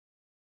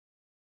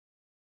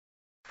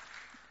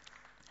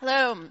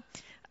Hello.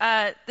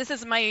 This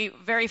is my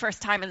very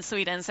first time in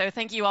Sweden, so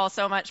thank you all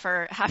so much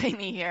for having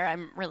me here.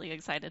 I'm really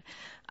excited.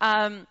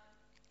 Um,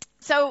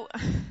 so,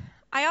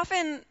 I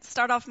often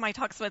start off my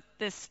talks with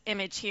this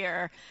image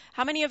here.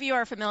 How many of you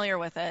are familiar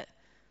with it?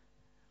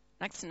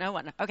 Next to no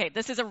one. Okay,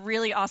 this is a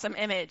really awesome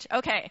image.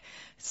 Okay,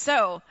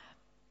 so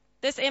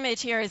this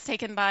image here is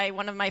taken by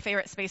one of my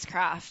favorite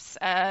spacecrafts,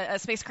 a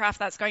spacecraft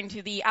that's going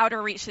to the outer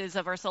reaches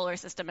of our solar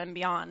system and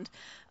beyond.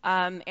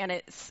 And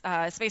it's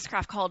a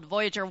spacecraft called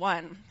Voyager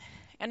 1.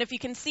 And if you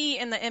can see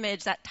in the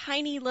image, that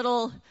tiny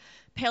little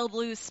pale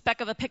blue speck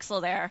of a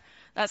pixel there,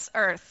 that's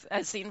Earth,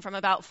 as seen from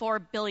about 4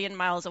 billion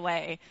miles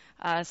away.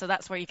 So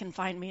that's where you can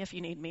find me if you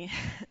need me.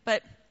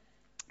 But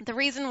the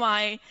reason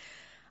why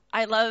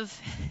I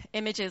love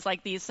images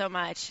like these so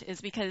much is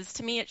because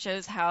to me it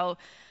shows how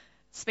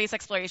space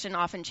exploration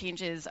often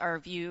changes our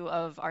view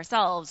of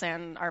ourselves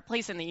and our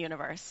place in the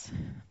universe.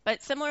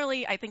 But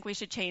similarly, I think we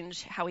should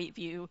change how we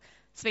view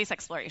space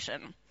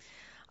exploration.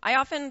 I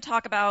often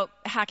talk about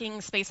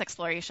hacking space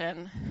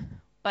exploration,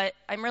 but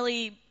I'm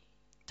really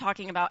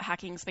talking about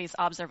hacking space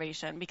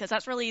observation because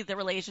that's really the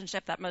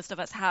relationship that most of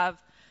us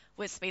have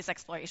with space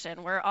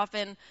exploration. We're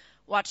often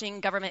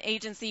watching government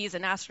agencies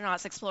and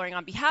astronauts exploring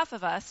on behalf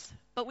of us,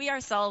 but we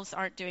ourselves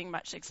aren't doing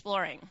much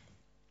exploring.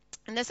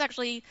 And this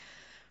actually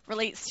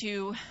relates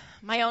to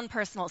my own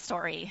personal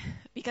story,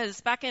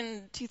 because back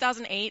in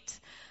 2008,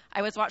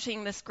 I was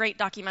watching this great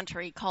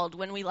documentary called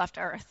When We Left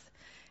Earth.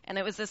 And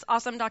it was this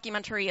awesome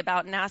documentary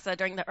about NASA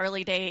during the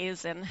early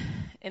days and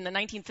in the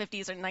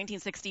 1950s and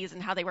 1960s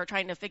and how they were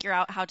trying to figure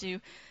out how to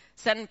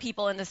send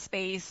people into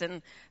space,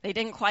 and they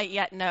didn't quite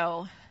yet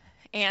know.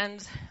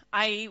 And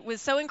I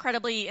was so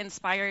incredibly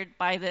inspired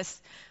by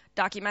this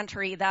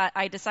documentary that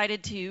I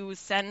decided to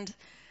send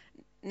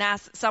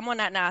someone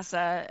at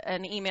NASA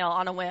an email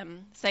on a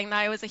whim saying that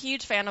I was a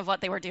huge fan of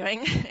what they were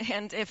doing,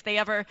 and if they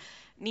ever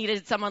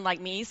needed someone like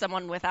me,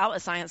 someone without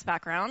a science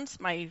background,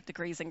 my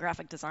degree's in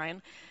graphic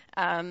design,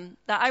 that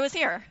I was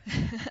here.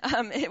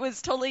 It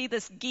was totally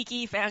this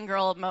geeky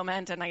fangirl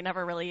moment, and I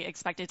never really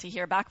expected to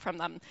hear back from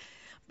them.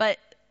 But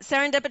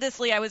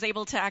serendipitously, I was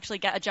able to actually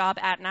get a job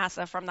at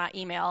NASA from that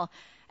email,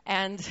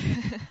 and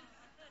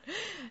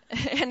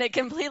and it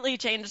completely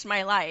changed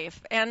my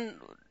life. And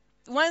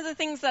one of the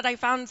things that I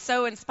found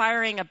so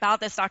inspiring about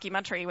this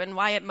documentary and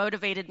why it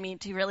motivated me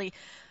to really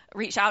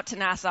reach out to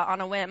NASA on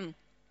a whim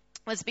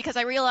was because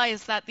I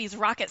realized that these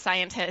rocket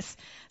scientists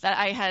that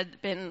I had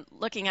been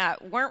looking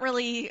at weren't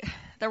really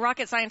the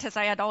rocket scientists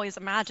I had always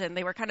imagined.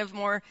 They were kind of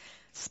more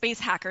space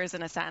hackers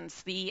in a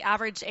sense. The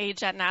average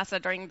age at NASA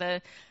during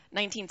the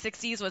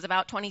 1960s was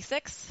about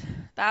 26.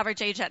 The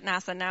average age at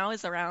NASA now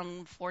is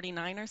around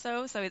 49 or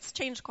so it's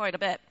changed quite a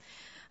bit.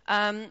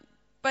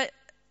 But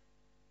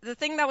the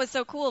thing that was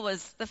so cool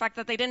was the fact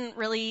that they didn't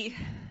really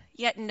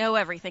yet know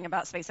everything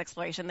about space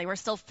exploration. They were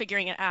still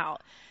figuring it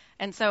out.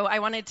 And so I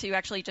wanted to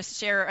actually just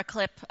share a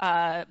clip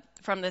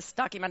from this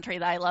documentary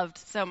that I loved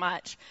so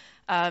much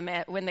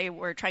when they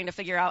were trying to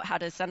figure out how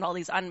to send all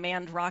these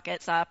unmanned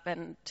rockets up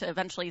and to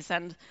eventually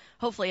send,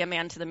 hopefully, a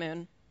man to the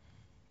moon.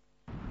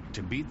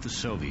 To beat the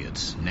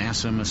Soviets,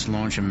 NASA must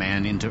launch a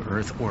man into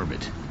Earth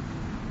orbit.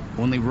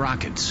 Only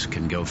rockets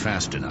can go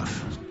fast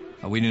enough.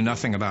 We knew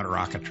nothing about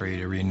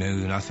rocketry. We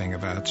knew nothing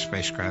about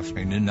spacecraft.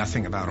 We knew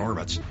nothing about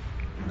orbits.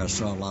 I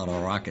saw a lot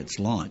of rockets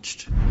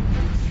launched.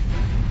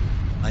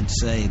 I'd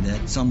say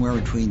that somewhere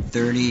between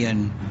 30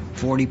 and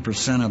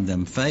 40% of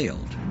them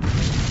failed.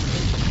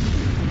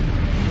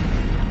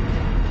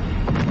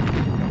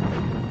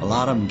 A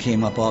lot of them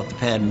came up off the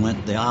pad and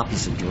went the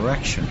opposite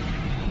direction.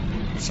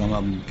 Some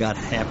of them got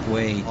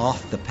halfway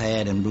off the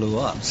pad and blew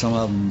up. Some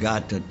of them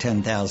got to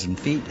 10,000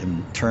 feet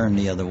and turned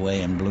the other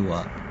way and blew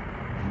up.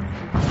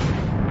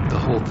 The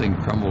whole thing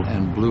crumbled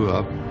and blew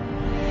up.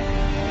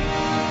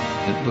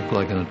 It looked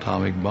like an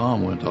atomic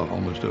bomb went off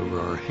almost over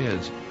our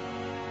heads.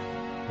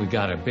 We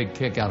got a big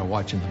kick out of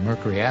watching the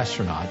Mercury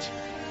astronauts.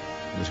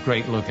 It was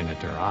great looking at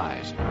their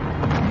eyes.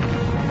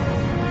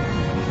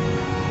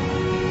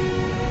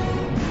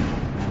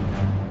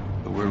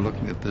 We're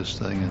looking at this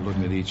thing and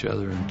looking at each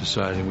other and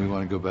deciding we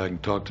want to go back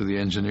and talk to the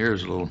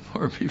engineers a little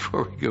more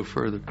before we go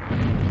further.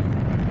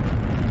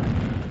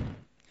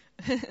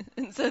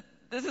 And so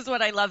this is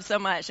what I love so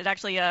much. It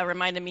actually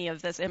reminded me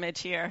of this image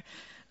here.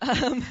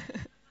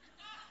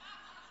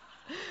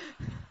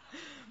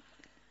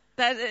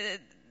 That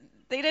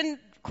they didn't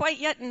quite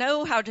yet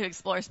know how to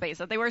explore space,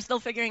 that they were still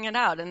figuring it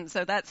out. And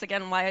so that's,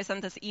 again, why I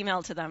sent this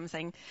email to them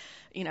saying,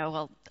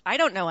 well, I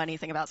don't know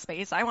anything about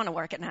space. I want to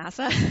work at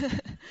NASA.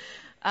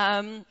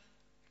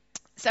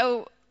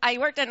 So I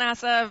worked at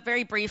NASA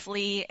very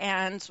briefly,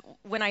 and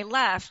when I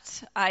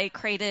left, I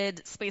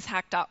created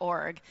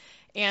spacehack.org.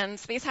 And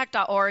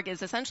spacehack.org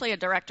is essentially a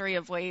directory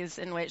of ways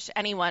in which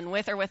anyone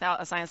with or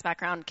without a science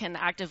background can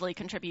actively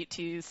contribute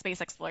to space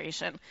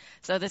exploration.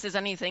 So this is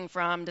anything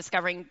from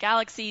discovering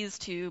galaxies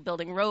to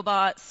building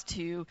robots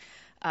to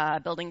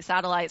building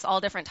satellites,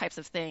 all different types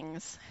of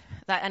things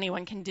that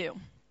anyone can do.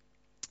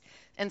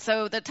 And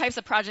so the types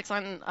of projects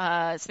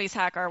on Space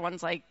Hack are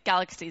ones like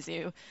Galaxy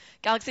Zoo.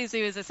 Galaxy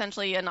Zoo is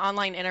essentially an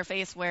online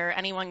interface where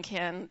anyone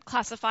can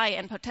classify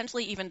and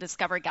potentially even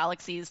discover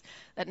galaxies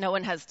that no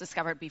one has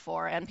discovered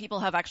before. And people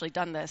have actually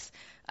done this.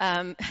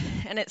 And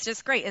it's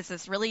just great. It's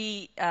this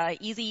really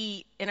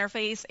easy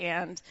interface,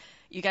 and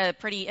you get a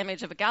pretty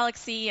image of a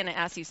galaxy, and it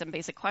asks you some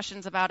basic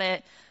questions about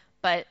it.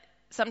 But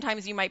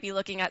sometimes you might be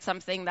looking at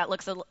something that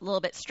looks a little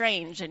bit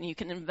strange, and you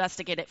can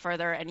investigate it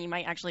further, and you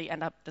might actually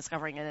end up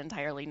discovering an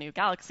entirely new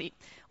galaxy,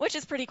 which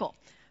is pretty cool.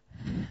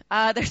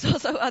 There's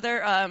also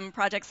other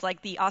projects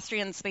like the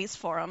Austrian Space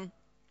Forum.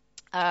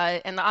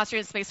 And the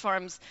Austrian Space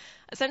Forum's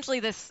essentially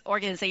this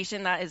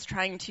organization that is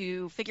trying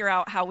to figure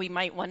out how we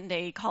might one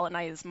day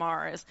colonize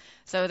Mars.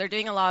 So they're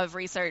doing a lot of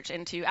research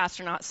into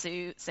astronaut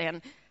suits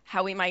and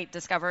how we might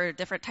discover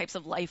different types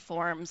of life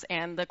forms.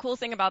 And the cool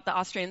thing about the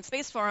Austrian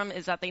Space Forum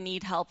is that they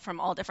need help from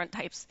all different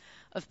types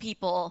of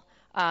people,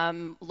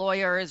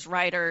 lawyers,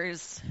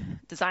 writers,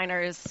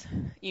 designers,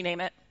 you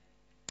name it.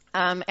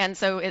 And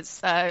so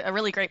it's a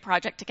really great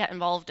project to get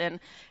involved in,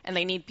 and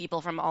they need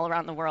people from all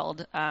around the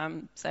world.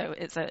 So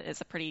it's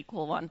a pretty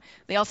cool one.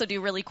 They also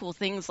do really cool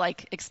things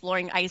like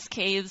exploring ice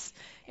caves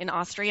in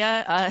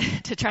Austria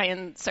to try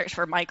and search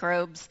for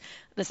microbes,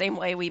 the same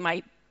way we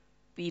might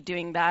be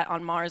doing that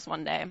on Mars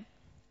one day.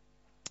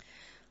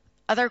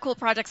 Other cool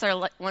projects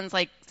are ones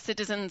like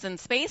Citizens in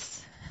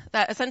Space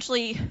that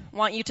essentially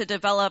want you to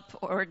develop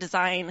or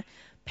design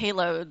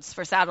payloads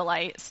for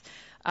satellites,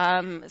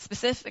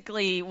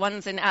 specifically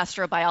ones in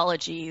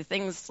astrobiology,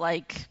 things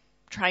like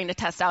trying to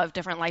test out if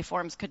different life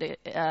forms could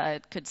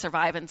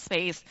survive in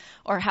space,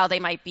 or how they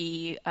might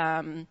be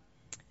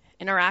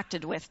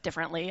interacted with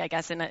differently, I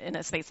guess, in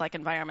a space-like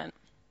environment.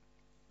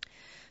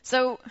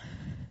 So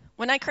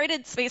when I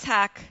created Space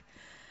Hack,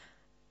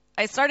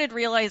 I started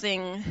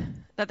realizing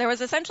that there was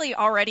essentially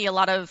already a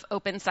lot of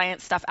open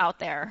science stuff out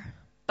there,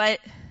 but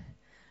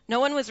no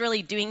one was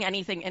really doing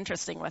anything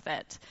interesting with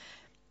it.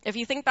 If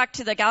you think back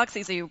to the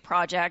Galaxy Zoo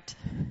project,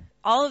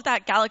 all of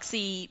that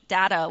galaxy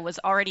data was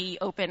already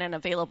open and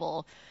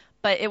available,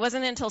 but it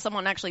wasn't until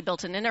someone actually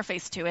built an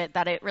interface to it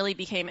that it really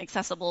became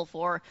accessible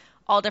for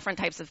all different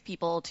types of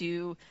people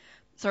to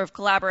sort of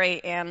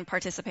collaborate and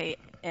participate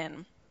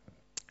in.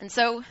 And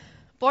so,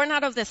 born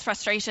out of this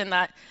frustration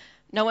that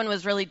no one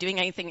was really doing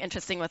anything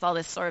interesting with all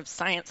this sort of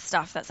science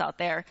stuff that's out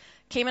there,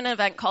 came an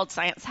event called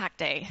Science Hack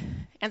Day.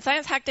 And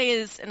Science Hack Day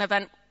is an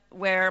event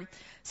where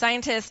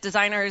scientists,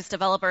 designers,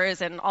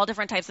 developers, and all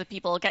different types of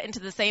people get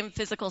into the same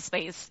physical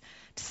space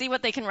to see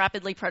what they can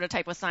rapidly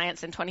prototype with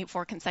science in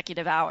 24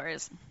 consecutive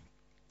hours.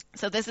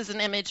 So this is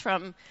an image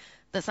from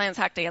the Science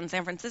Hack Day in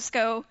San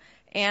Francisco.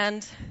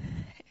 And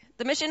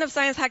the mission of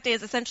Science Hack Day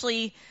is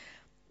essentially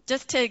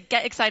just to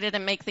get excited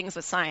and make things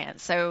with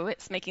science. So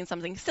it's making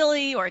something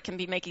silly, or it can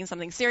be making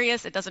something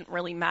serious. It doesn't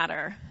really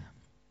matter.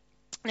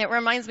 And it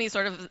reminds me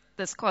sort of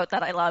this quote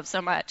that I love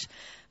so much,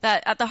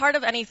 that at the heart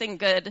of anything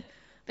good,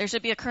 there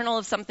should be a kernel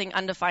of something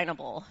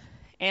undefinable.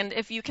 And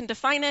if you can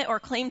define it or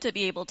claim to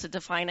be able to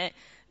define it,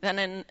 then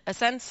in a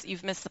sense,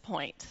 you've missed the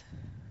point.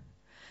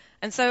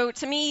 And so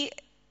to me,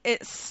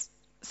 it's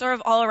sort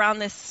of all around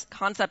this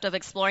concept of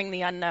exploring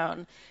the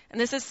unknown. And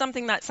this is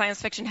something that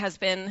science fiction has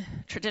been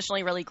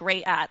traditionally really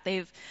great at.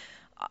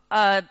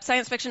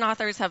 Science fiction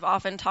authors have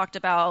often talked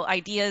about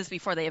ideas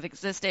before they have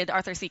existed.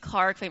 Arthur C.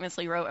 Clarke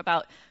famously wrote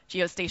about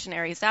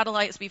geostationary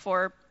satellites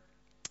before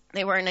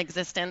they were in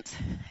existence.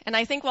 And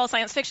I think while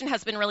science fiction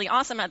has been really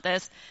awesome at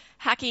this,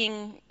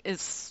 hacking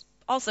is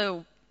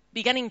also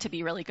beginning to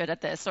be really good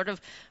at this, sort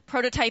of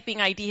prototyping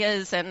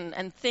ideas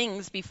and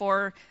things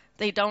before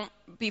they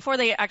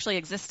actually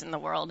exist in the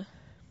world.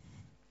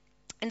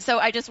 And so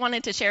I just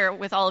wanted to share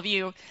with all of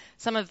you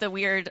some of the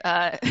weird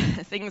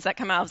things that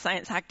come out of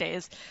Science Hack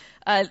Days.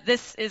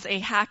 This is a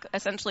hack,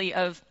 essentially,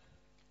 of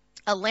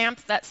a lamp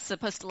that's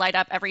supposed to light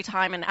up every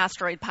time an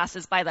asteroid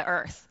passes by the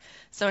Earth.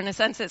 So in a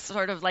sense, it's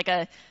sort of like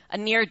a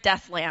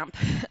near-death lamp.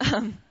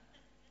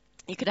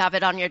 You could have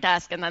it on your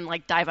desk and then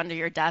dive under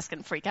your desk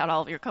and freak out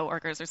all of your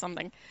coworkers or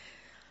something.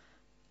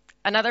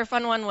 Another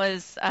fun one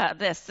was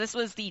this. This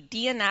was the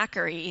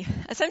Deanacary.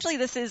 Essentially,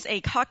 this is a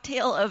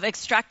cocktail of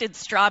extracted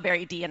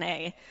strawberry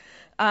DNA.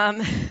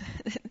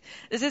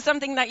 This is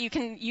something that you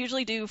can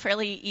usually do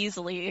fairly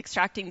easily,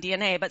 extracting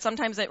DNA, but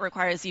sometimes it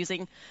requires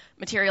using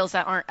materials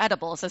that aren't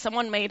edible. So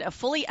someone made a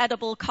fully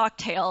edible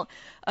cocktail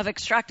of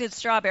extracted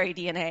strawberry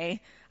DNA,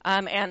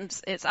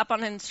 and it's up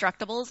on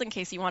Instructables in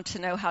case you want to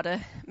know how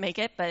to make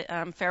it,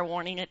 but fair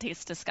warning, it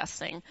tastes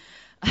disgusting.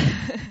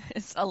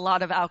 It's a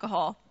lot of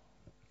alcohol.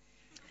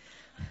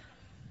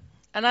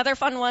 Another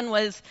fun one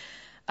was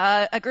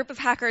a group of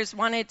hackers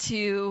wanted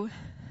to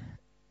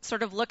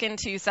sort of look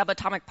into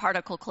subatomic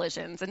particle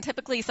collisions. And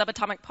typically,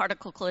 subatomic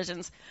particle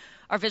collisions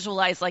are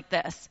visualized like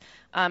this.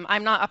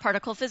 I'm not a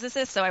particle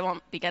physicist, so I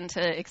won't begin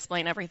to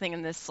explain everything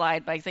in this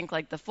slide, but I think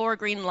the 4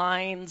 green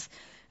lines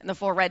and the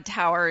 4 red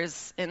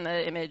towers in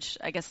the image,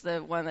 I guess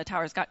one of the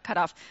towers got cut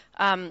off,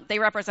 they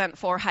represent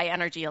 4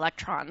 high-energy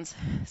electrons.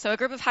 So a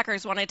group of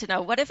hackers wanted to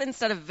know, what if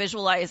instead of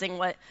visualizing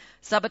what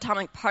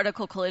subatomic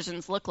particle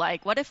collisions look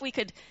like, what if we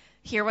could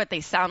hear what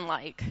they sound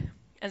like.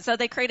 And so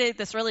they created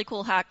this really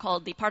cool hack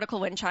called the particle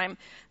wind chime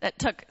that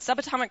took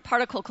subatomic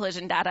particle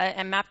collision data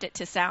and mapped it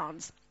to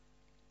sounds.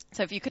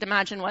 So if you could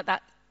imagine what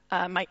that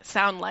might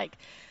sound like,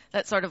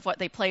 that's sort of what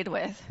they played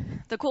with.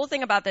 The cool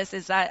thing about this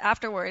is that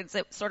afterwards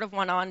it sort of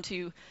went on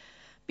to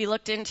be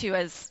looked into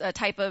as a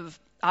type of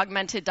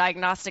augmented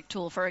diagnostic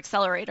tool for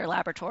accelerator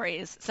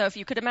laboratories. So if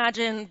you could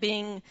imagine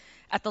being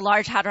at the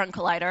Large Hadron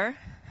Collider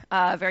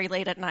very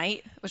late at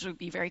night, which would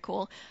be very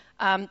cool,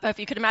 but if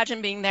you could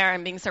imagine being there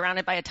and being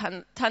surrounded by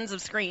tons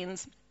of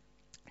screens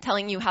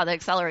telling you how the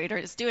accelerator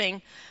is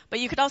doing, but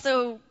you could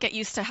also get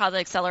used to how the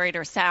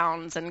accelerator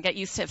sounds and get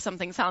used to if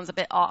something sounds a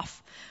bit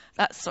off.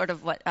 That's sort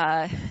of what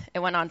it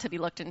went on to be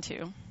looked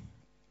into.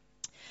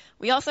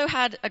 We also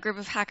had a group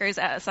of hackers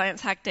at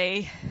Science Hack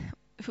Day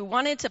who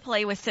wanted to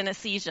play with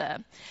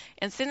synesthesia.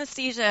 And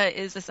synesthesia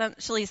is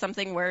essentially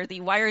something where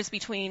the wires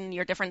between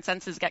your different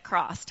senses get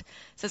crossed.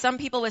 So some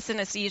people with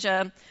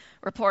synesthesia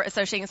report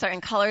associating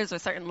certain colors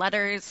with certain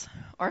letters,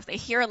 or if they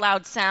hear a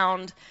loud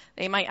sound,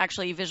 they might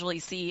actually visually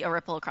see a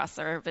ripple across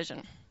their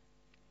vision.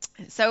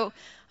 So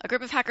a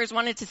group of hackers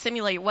wanted to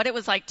simulate what it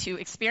was like to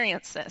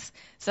experience this.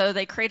 So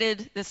they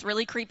created this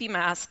really creepy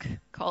mask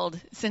called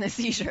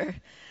synesthesia.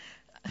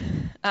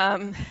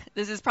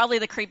 This is probably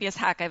the creepiest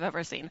hack I've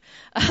ever seen.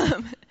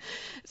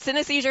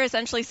 Synesthesia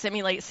essentially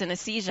simulates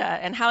synesthesia,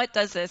 and how it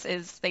does this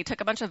is they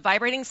took a bunch of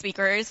vibrating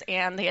speakers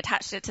and they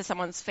attached it to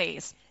someone's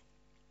face.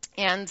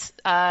 And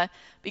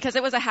because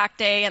it was a hack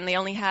day and they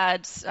only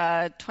had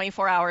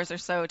 24 hours or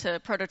so to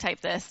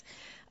prototype this,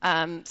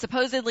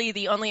 supposedly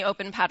the only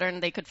open pattern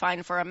they could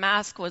find for a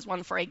mask was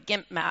one for a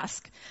GIMP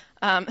mask.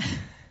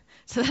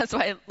 So that's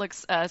why it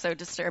looks so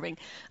disturbing.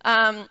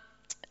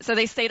 So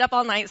they stayed up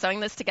all night sewing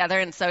this together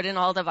and sewed in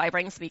all the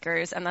vibrating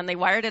speakers, and then they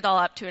wired it all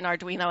up to an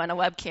Arduino and a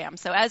webcam.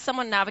 So as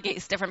someone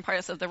navigates different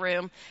parts of the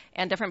room,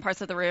 and different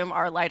parts of the room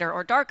are lighter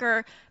or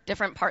darker,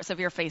 different parts of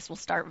your face will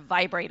start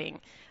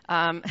vibrating.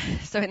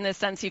 So in this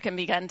sense, you can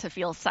begin to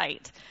feel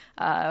sight,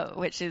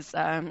 which is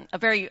a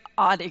very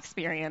odd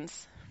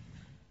experience.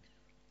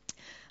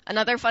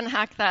 Another fun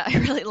hack that I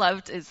really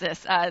loved is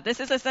this. This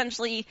is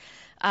essentially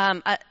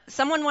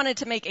someone wanted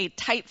to make a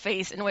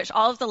typeface in which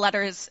all of the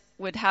letters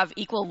would have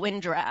equal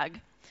wind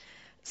drag.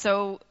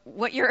 So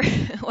what you're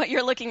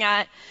looking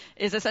at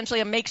is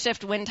essentially a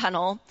makeshift wind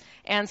tunnel,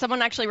 and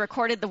someone actually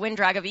recorded the wind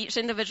drag of each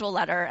individual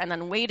letter and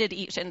then weighted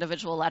each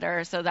individual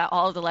letter so that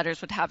all of the letters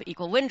would have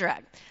equal wind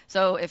drag.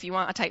 So if you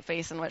want a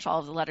typeface in which all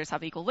of the letters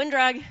have equal wind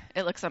drag,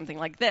 it looks something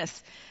like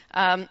this.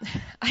 I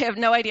have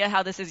no idea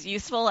how this is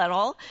useful at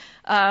all,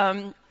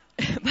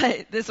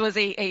 but this was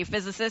a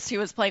physicist who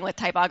was playing with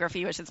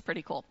typography, which is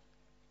pretty cool.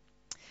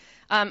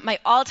 My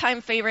all-time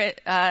favorite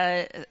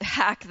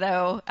hack,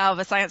 though, of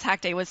a Science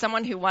Hack Day was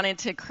someone who wanted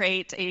to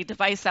create a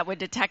device that would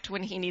detect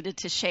when he needed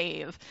to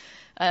shave,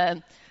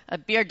 a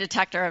beard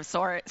detector of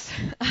sorts,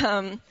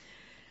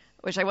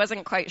 which I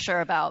wasn't quite sure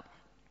about.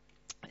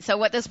 So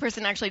what this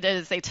person actually did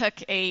is they took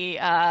a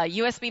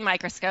USB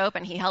microscope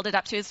and he held it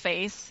up to his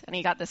face, and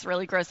he got this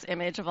really gross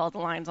image of all the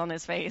lines on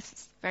his face.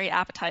 It's very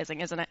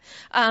appetizing, isn't it?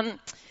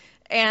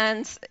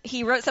 And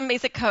he wrote some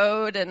basic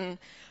code and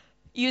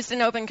used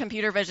an open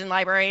computer vision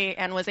library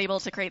and was able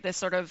to create this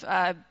sort of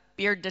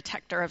beard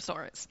detector of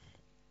sorts.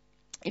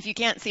 If you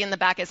can't see in the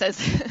back, it says,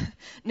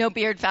 no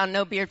beard found,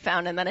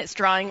 and then it's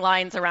drawing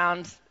lines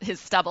around his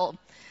stubble.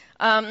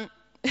 Now,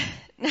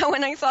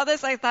 when I saw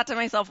this, I thought to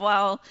myself,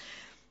 well,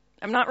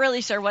 I'm not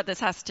really sure what this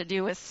has to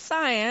do with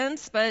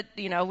science, but,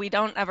 we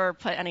don't ever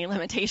put any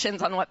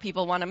limitations on what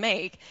people want to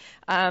make.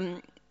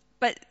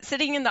 But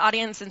sitting in the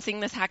audience and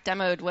seeing this hack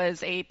demoed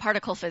was a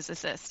particle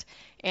physicist.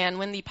 And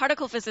when the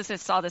particle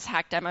physicist saw this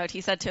hack demoed, he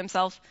said to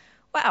himself,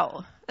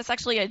 wow, that's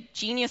actually a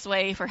genius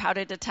way for how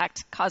to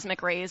detect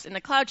cosmic rays in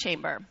a cloud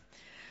chamber,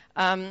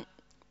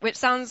 which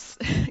sounds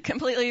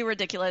completely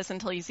ridiculous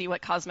until you see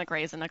what cosmic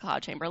rays in a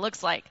cloud chamber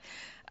looks like.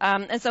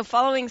 And so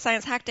following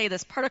Science Hack Day,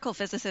 this particle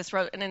physicist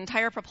wrote an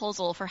entire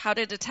proposal for how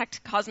to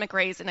detect cosmic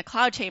rays in a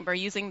cloud chamber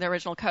using the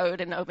original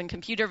code in the open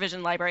computer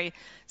vision library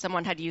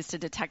someone had used to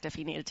detect if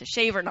he needed to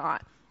shave or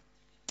not.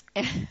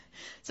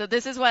 So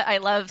this is what I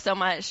love so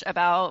much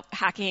about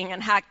hacking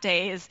and hack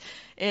days.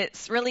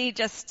 It's really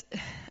just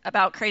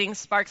about creating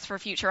sparks for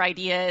future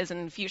ideas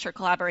and future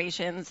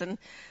collaborations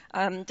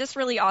and just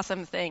really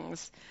awesome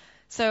things.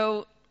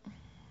 So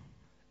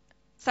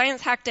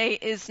Science Hack Day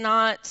is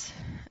not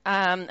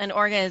an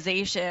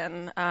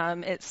organization.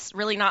 It's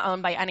really not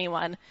owned by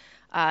anyone.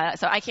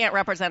 So I can't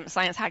represent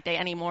Science Hack Day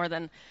any more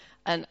than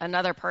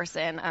another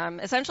person.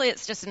 Essentially,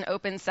 it's just an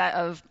open set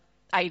of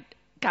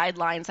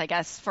guidelines, I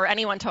guess, for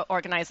anyone to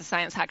organize a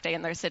Science Hack Day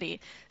in their city.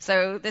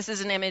 So this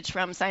is an image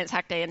from Science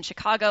Hack Day in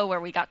Chicago,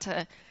 where we got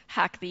to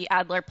hack the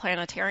Adler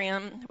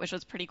Planetarium, which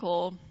was pretty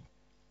cool.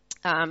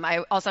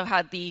 I also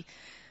had the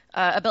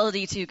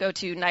ability to go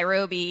to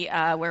Nairobi,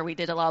 where we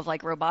did a lot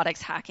of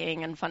robotics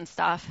hacking and fun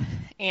stuff.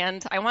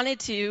 And I wanted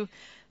to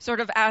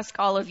sort of ask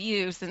all of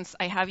you, since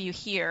I have you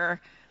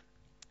here,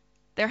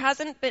 there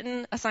hasn't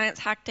been a science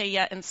hack day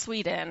yet in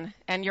Sweden,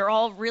 and you're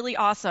all really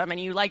awesome,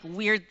 and you like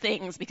weird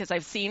things because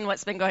I've seen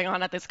what's been going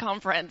on at this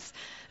conference.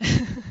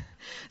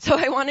 So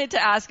I wanted to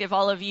ask if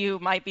all of you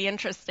might be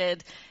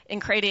interested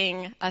in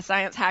creating a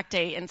science hack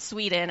day in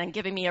Sweden and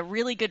giving me a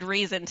really good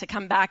reason to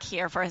come back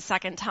here for a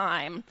second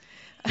time.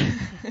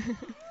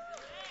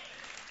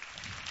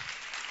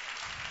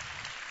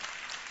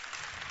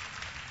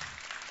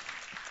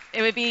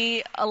 It would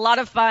be a lot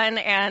of fun,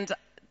 and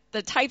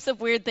the types of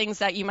weird things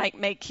that you might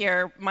make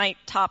here might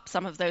top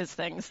some of those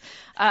things.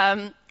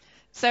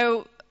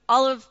 So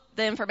all of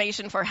the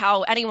information for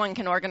how anyone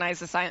can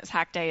organize a Science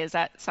Hack Day is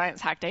at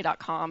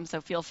sciencehackday.com,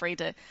 so feel free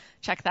to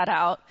check that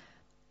out.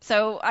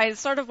 So I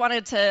sort of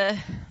wanted to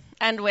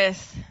end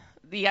with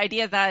the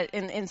idea that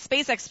in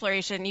space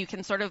exploration, you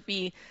can sort of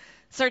be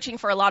searching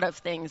for a lot of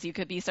things. You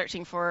could be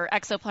searching for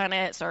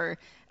exoplanets or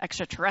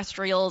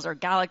extraterrestrials or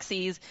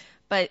galaxies,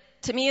 but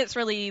to me, it's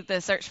really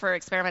the search for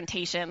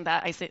experimentation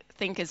that I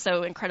think is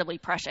so incredibly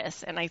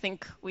precious, and I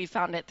think we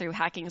found it through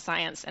hacking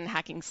science and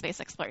hacking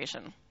space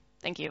exploration.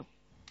 Thank you.